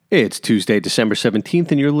It's Tuesday, December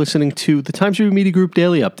 17th, and you're listening to the Times Review Media Group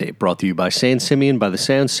Daily Update, brought to you by San Simeon by the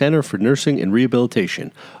Sound Center for Nursing and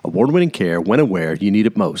Rehabilitation. Award-winning care when and where you need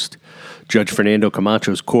it most. Judge Fernando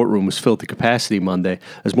Camacho's courtroom was filled to capacity Monday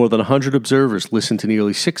as more than 100 observers listened to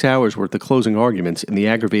nearly 6 hours worth of closing arguments in the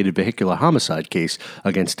aggravated vehicular homicide case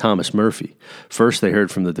against Thomas Murphy. First, they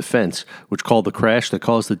heard from the defense, which called the crash that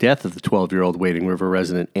caused the death of the 12-year-old Wading River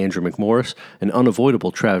resident Andrew McMorris an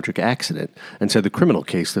unavoidable tragic accident, and said the criminal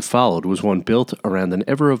case that followed was one built around an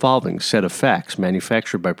ever-evolving set of facts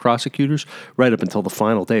manufactured by prosecutors right up until the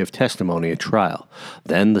final day of testimony at trial.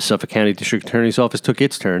 Then, the Suffolk County District Attorney's Office took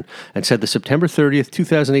its turn and said the September 30th,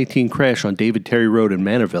 2018 crash on David Terry Road in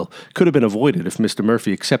Manorville could have been avoided if Mr.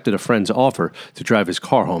 Murphy accepted a friend's offer to drive his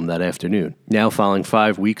car home that afternoon. Now, following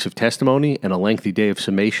 5 weeks of testimony and a lengthy day of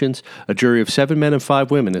summations, a jury of 7 men and 5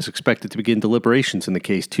 women is expected to begin deliberations in the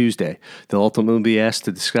case Tuesday. They'll ultimately be asked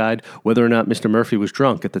to decide whether or not Mr. Murphy was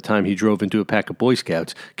drunk at the time he drove into a pack of Boy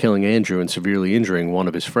Scouts, killing Andrew and severely injuring one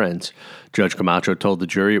of his friends. Judge Camacho told the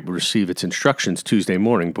jury it would receive its instructions Tuesday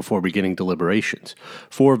morning before beginning deliberations.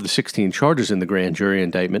 4 of the 16 charges in the grand jury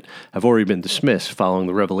indictment have already been dismissed following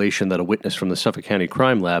the revelation that a witness from the Suffolk County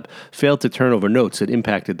Crime Lab failed to turn over notes that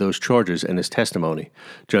impacted those charges in his testimony.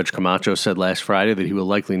 Judge Camacho said last Friday that he will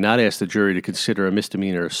likely not ask the jury to consider a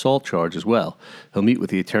misdemeanor assault charge as well. He'll meet with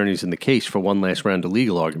the attorneys in the case for one last round of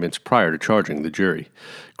legal arguments prior to charging the jury.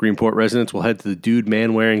 Greenport residents will head to the Dude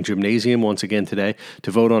Man-Wearing Gymnasium once again today to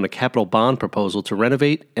vote on a capital bond proposal to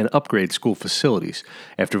renovate and upgrade school facilities.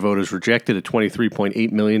 After voters rejected a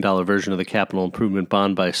 $23.8 million version of the capital improvement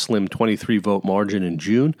bond by a slim 23-vote margin in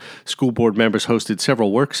June, school board members hosted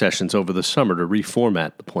several work sessions over the summer to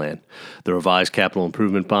reformat the plan. The revised capital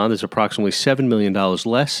improvement bond is approximately $7 million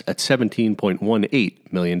less at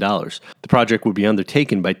 $17.18 million. The project would be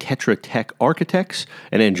undertaken by Tetra Tech architects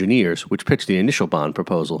and engineers, which pitched the initial bond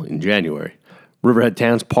proposal in January. Riverhead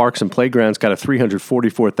Town's parks and playgrounds got a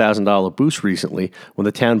 $344,000 boost recently when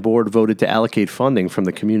the town board voted to allocate funding from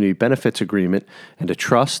the Community Benefits Agreement and a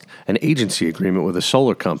trust and agency agreement with a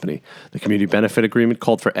solar company. The Community Benefit Agreement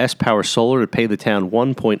called for S-Power Solar to pay the town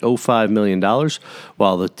 $1.05 million,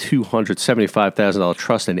 while the $275,000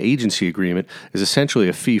 trust and agency agreement is essentially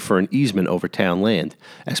a fee for an easement over town land.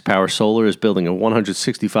 S-Power Solar is building a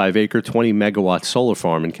 165-acre, 20-megawatt solar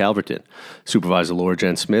farm in Calverton. Supervisor Laura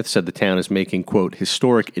Jen Smith said the town is making quote,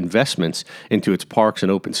 historic investments into its parks and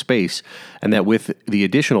open space, and that with the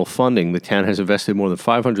additional funding, the town has invested more than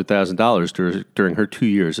 $500,000 during her 2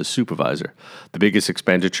 years as supervisor. The biggest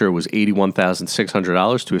expenditure was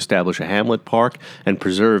 $81,600 to establish a hamlet park and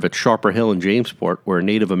preserve at Sharper Hill in Jamesport, where a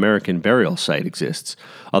Native American burial site exists.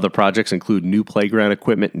 Other projects include new playground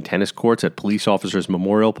equipment and tennis courts at Police Officers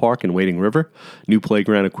Memorial Park in Wading River, new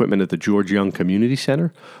playground equipment at the George Young Community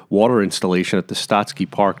Center, water installation at the Stotsky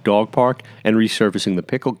Park Dog Park, and resurfacing the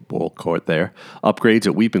pickleball court there, upgrades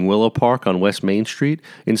at Weeping Willow Park on West Main Street,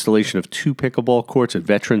 installation of 2 pickleball courts at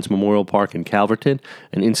Veterans Memorial Park in Calverton,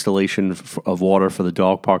 and installation of water for the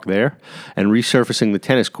dog park there, and resurfacing the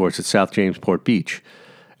tennis courts at South Jamesport Beach.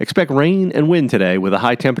 Expect rain and wind today with a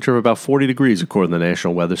high temperature of about 40 degrees according to the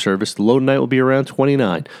National Weather Service. The low tonight will be around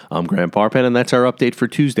 29. I'm Graham Parpen, and that's our update for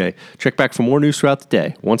Tuesday. Check back for more news throughout the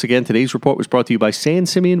day. Once again, today's report was brought to you by San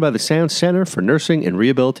Simeon by the Sound Center for Nursing and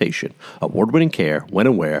Rehabilitation. Award-winning care when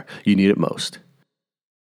and where you need it most.